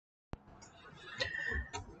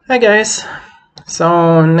Hi guys.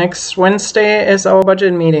 So next Wednesday is our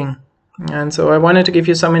budget meeting, and so I wanted to give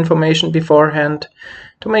you some information beforehand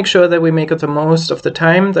to make sure that we make the most of the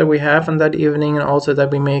time that we have on that evening, and also that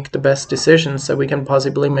we make the best decisions that we can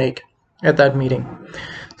possibly make at that meeting.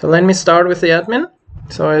 So let me start with the admin.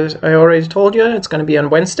 So as I already told you, it's going to be on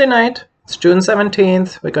Wednesday night. It's June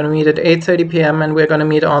 17th. We're going to meet at 8:30 p.m. and we're going to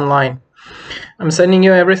meet online. I'm sending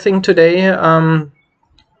you everything today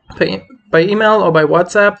by email or by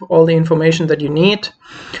WhatsApp, all the information that you need.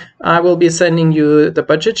 I will be sending you the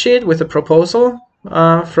budget sheet with a proposal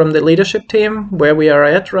from the leadership team, where we are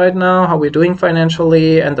at right now, how we're doing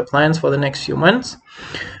financially, and the plans for the next few months.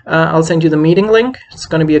 I'll send you the meeting link. It's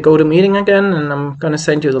going to be a GoToMeeting again, and I'm going to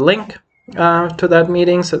send you the link to that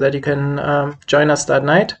meeting so that you can join us that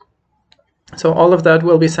night. So all of that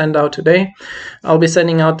will be sent out today. I'll be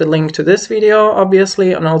sending out the link to this video,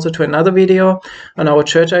 obviously, and also to another video on our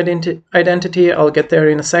church identity. I'll get there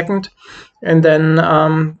in a second. And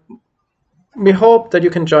then we hope that you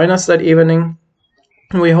can join us that evening.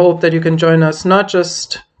 We hope that you can join us not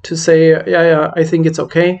just to say, yeah, I think it's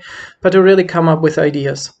okay, but to really come up with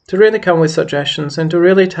ideas, to really come with suggestions, and to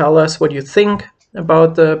really tell us what you think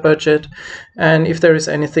about the budget and if there is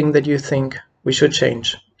anything that you think we should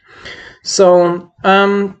change. So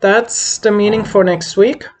that's the meeting for next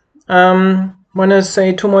week. I want to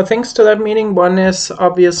say two more things to that meeting. One is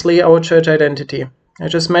obviously our church identity. I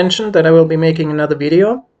just mentioned that I will be making another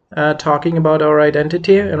video talking about our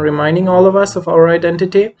identity and reminding all of us of our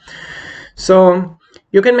identity. So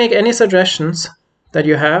you can make any suggestions that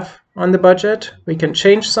you have on the budget. We can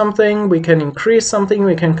change something, we can increase something,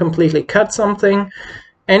 we can completely cut something.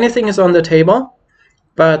 Anything is on the table,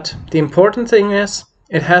 but the important thing is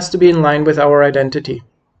it has to be in line with our identity.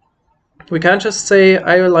 We can't just say,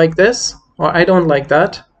 I like this, or I don't like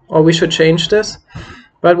that, or we should change this.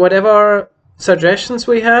 But whatever suggestions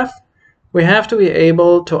we have to be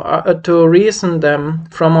able to reason them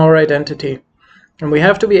from our identity. And we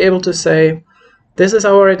have to be able to say, this is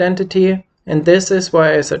our identity, and this is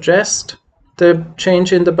why I suggest the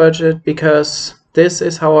change in the budget, because this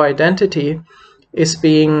is how our identity is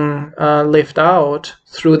being lived out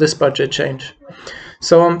through this budget change.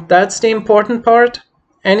 So that's the important part.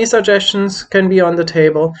 Any suggestions can be on the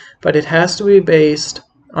table, but it has to be based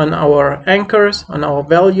on our anchors, on our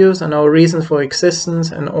values, on our reasons for existence,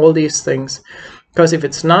 and all these things. Because if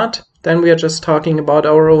it's not, then we are just talking about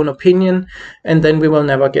our own opinion, and then we will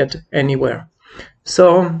never get anywhere.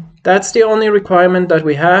 So that's the only requirement that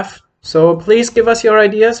we have. So please give us your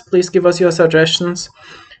ideas, please give us your suggestions,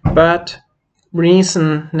 but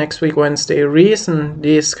reason next week Wednesday, reason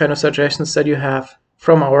these kind of suggestions that you have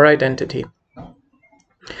from our identity.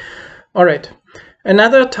 All right,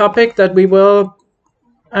 another topic that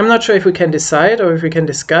I'm not sure if we can decide or if we can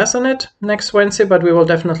discuss on it next Wednesday, but we will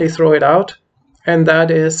definitely throw it out, and that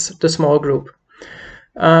is the small group.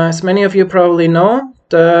 As many of you probably know,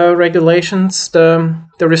 the regulations, the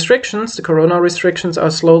restrictions, the corona restrictions are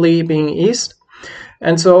slowly being eased.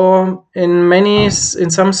 And so in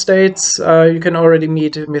some states, you can already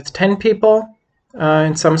meet with 10 people,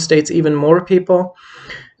 in some states even more people.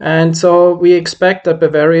 And so we expect that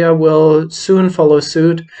Bavaria will soon follow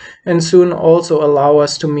suit and soon also allow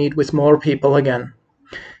us to meet with more people again.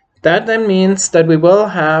 That then means that we will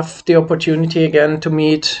have the opportunity again to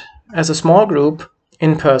meet as a small group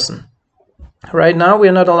in person. Right now we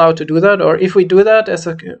are not allowed to do that, or if we do that as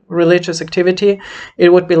a religious activity, it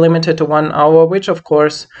would be limited to 1 hour, which of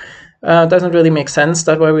course doesn't really make sense.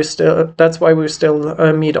 That's why we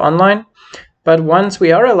still meet online. But once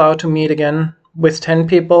we are allowed to meet again with 10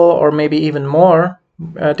 people or maybe even more,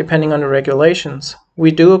 depending on the regulations, we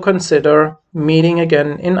do consider meeting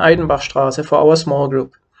again in Eidenbachstraße for our small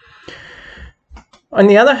group. On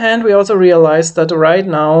the other hand, we also realize that right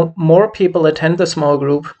now more people attend the small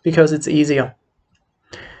group because it's easier.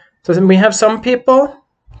 So then we have some people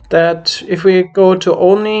that if we go to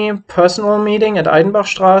only personal meeting at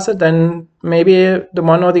Eidenbachstraße, then maybe the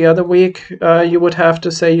one or the other week you would have to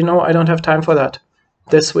say, I don't have time for that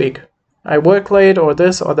this week. I work late or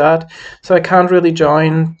this or that, so I can't really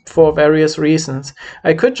join for various reasons.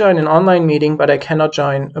 I could join an online meeting, but I cannot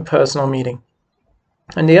join a personal meeting.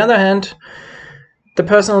 On the other hand, the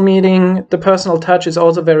personal meeting, the personal touch is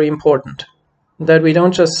also very important. That we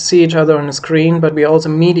don't just see each other on a screen, but we also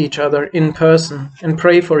meet each other in person and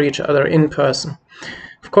pray for each other in person.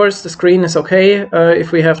 Of course, the screen is okay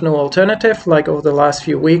if we have no alternative, like over the last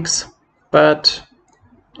few weeks, but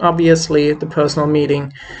obviously the personal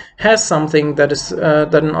meeting has something that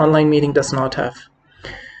an online meeting does not have.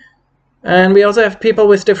 And we also have people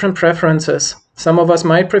with different preferences. Some of us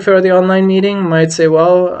might prefer the online meeting, might say,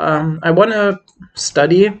 well, I want to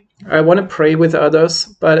study, I want to pray with others,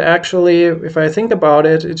 but actually, if I think about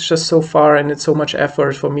it, it's just so far and it's so much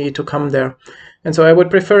effort for me to come there. And so I would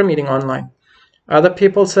prefer meeting online. Other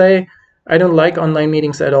people say, I don't like online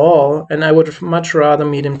meetings at all, and I would much rather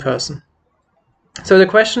meet in person. So the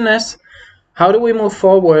question is, how do we move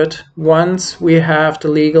forward once we have the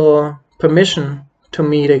legal permission to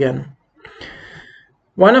meet again?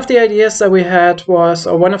 One of the ideas that we had was,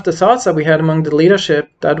 or one of the thoughts that we had among the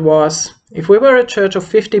leadership, that was, if we were a church of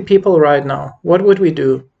 50 people right now, what would we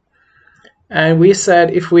do? And we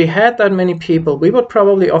said, if we had that many people, we would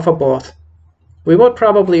probably offer both. We would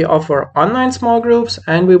probably offer online small groups,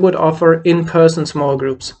 and we would offer in-person small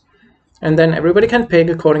groups. And then everybody can pick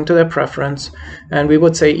according to their preference. And we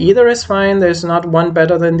would say either is fine, there's not one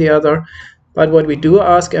better than the other. But what we do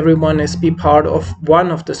ask everyone is be part of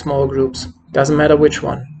one of the small groups. Doesn't matter which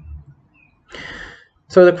one.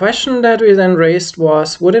 So the question that we then raised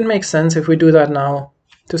was, would it make sense if we do that now,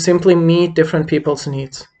 to simply meet different people's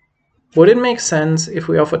needs? Would it make sense if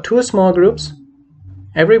we offer 2 small groups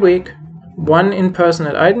every week, one in person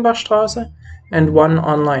at Eidenbachstraße and one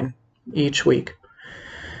online each week?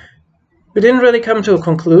 We didn't really come to a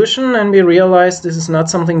conclusion, and we realized this is not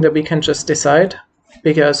something that we can just decide,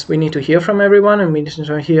 because we need to hear from everyone and we need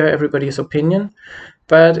to hear everybody's opinion.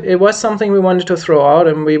 But it was something we wanted to throw out,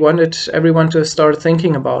 and we wanted everyone to start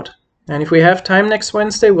thinking about. And if we have time next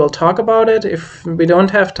Wednesday, we'll talk about it. If we don't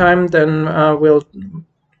have time, then we'll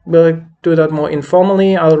do that more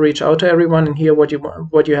informally. I'll reach out to everyone and hear what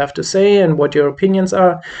you have to say and what your opinions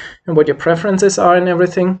are and what your preferences are and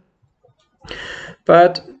everything.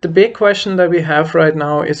 But the big question that we have right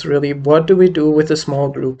now is really, what do we do with a small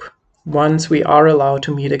group once we are allowed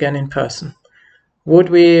to meet again in person? Would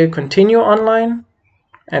we continue online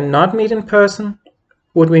and not meet in person?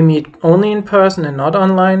 Would we meet only in person and not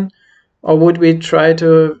online? Or would we try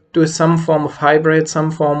to do some form of hybrid,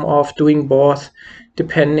 some form of doing both,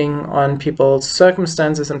 depending on people's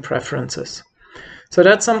circumstances and preferences? So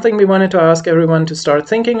that's something we wanted to ask everyone to start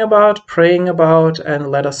thinking about, praying about,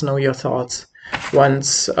 and let us know your thoughts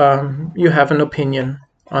once you have an opinion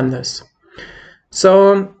on this.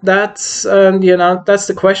 So that's that's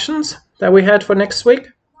the questions that we had for next week,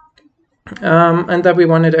 and that we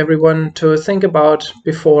wanted everyone to think about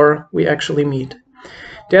before we actually meet.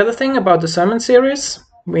 The other thing about the sermon series,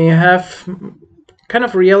 we have kind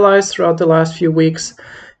of realized throughout the last few weeks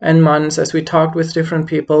and months as we talked with different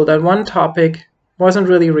people that one topic wasn't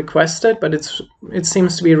really requested, but it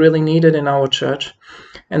seems to be really needed in our church,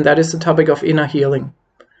 and that is the topic of inner healing.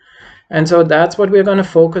 And so that's what we're going to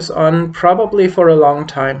focus on probably for a long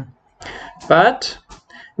time. But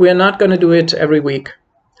we're not going to do it every week.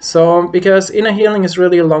 So because inner healing is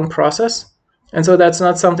really a long process, and so that's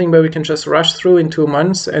not something where we can just rush through in 2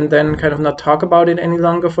 months and then kind of not talk about it any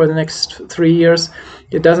longer for the next 3 years.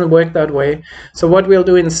 It doesn't work that way. So what we'll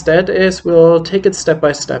do instead is we'll take it step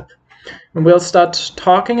by step. And we'll start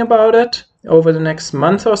talking about it over the next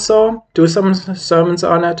month or so, do some sermons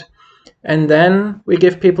on it, and then we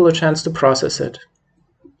give people a chance to process it.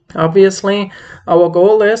 Obviously, our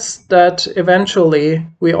goal is that eventually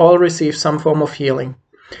we all receive some form of healing.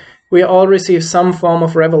 We all receive some form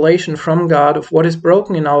of revelation from God of what is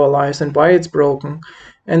broken in our lives and why it's broken.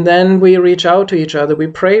 And then we reach out to each other, we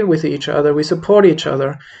pray with each other, we support each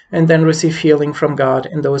other, and then receive healing from God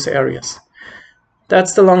in those areas.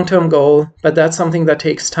 That's the long-term goal, but that's something that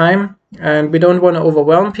takes time, and we don't want to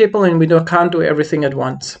overwhelm people, and we can't do everything at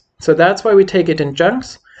once. So that's why we take it in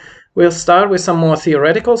chunks. We'll start with some more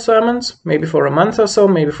theoretical sermons, maybe for a month or so,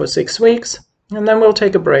 maybe for 6 weeks, and then we'll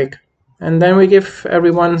take a break. And then we give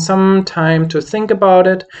everyone some time to think about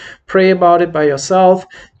it, pray about it by yourself,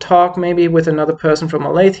 talk maybe with another person from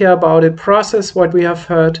Aletheia about it, process what we have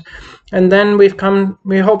heard. And then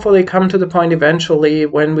we hopefully come to the point eventually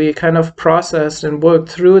when we kind of processed and worked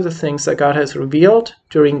through the things that God has revealed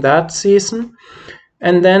during that season.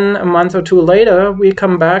 And then a month or 2 later, we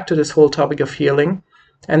come back to this whole topic of healing,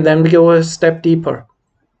 and then we go a step deeper.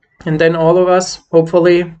 And then all of us,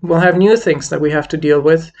 hopefully, will have new things that we have to deal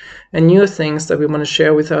with and new things that we want to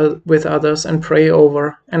share with others and pray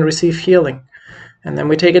over and receive healing. And then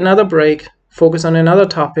we take another break, focus on another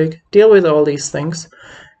topic, deal with all these things.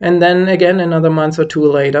 And then again, another month or 2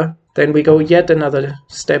 later, then we go yet another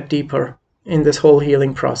step deeper in this whole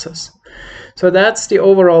healing process. So that's the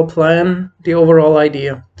overall plan, the overall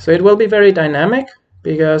idea. So it will be very dynamic,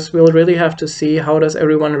 because we'll really have to see how does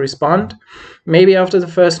everyone respond. Maybe after the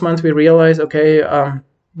first month we realize, okay,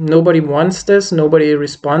 nobody wants this, nobody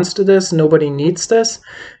responds to this, nobody needs this,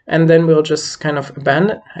 and then we'll just kind of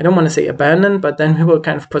abandon. I don't want to say abandon, but then we will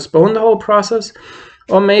kind of postpone the whole process.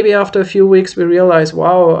 Or maybe after a few weeks we realize,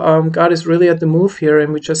 wow, God is really at the move here,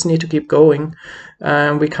 and we just need to keep going.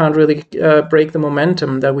 We can't really break the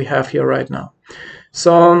momentum that we have here right now.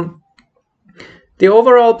 So the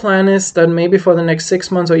overall plan is that maybe for the next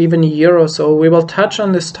 6 months or even a year or so, we will touch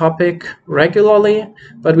on this topic regularly,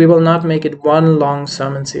 but we will not make it one long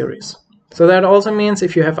sermon series. So that also means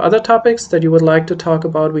if you have other topics that you would like to talk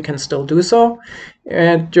about, we can still do so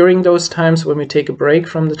during those times when we take a break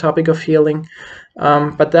from the topic of healing.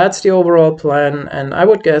 But that's the overall plan, and I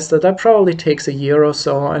would guess that probably takes a year or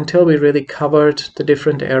so until we really covered the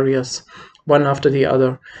different areas, one after the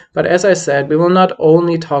other. But as I said, we will not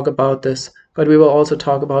only talk about this, but we will also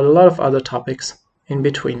talk about a lot of other topics in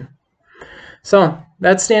between. So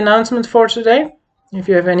that's the announcement for today. If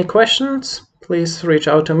you have any questions, please reach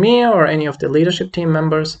out to me or any of the leadership team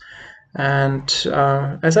members. And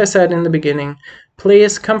as I said in the beginning,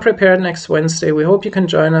 please come prepared next Wednesday. We hope you can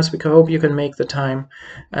join us. We hope you can make the time,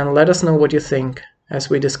 and let us know what you think as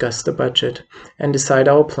we discuss the budget and decide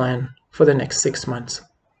our plan for the next 6 months.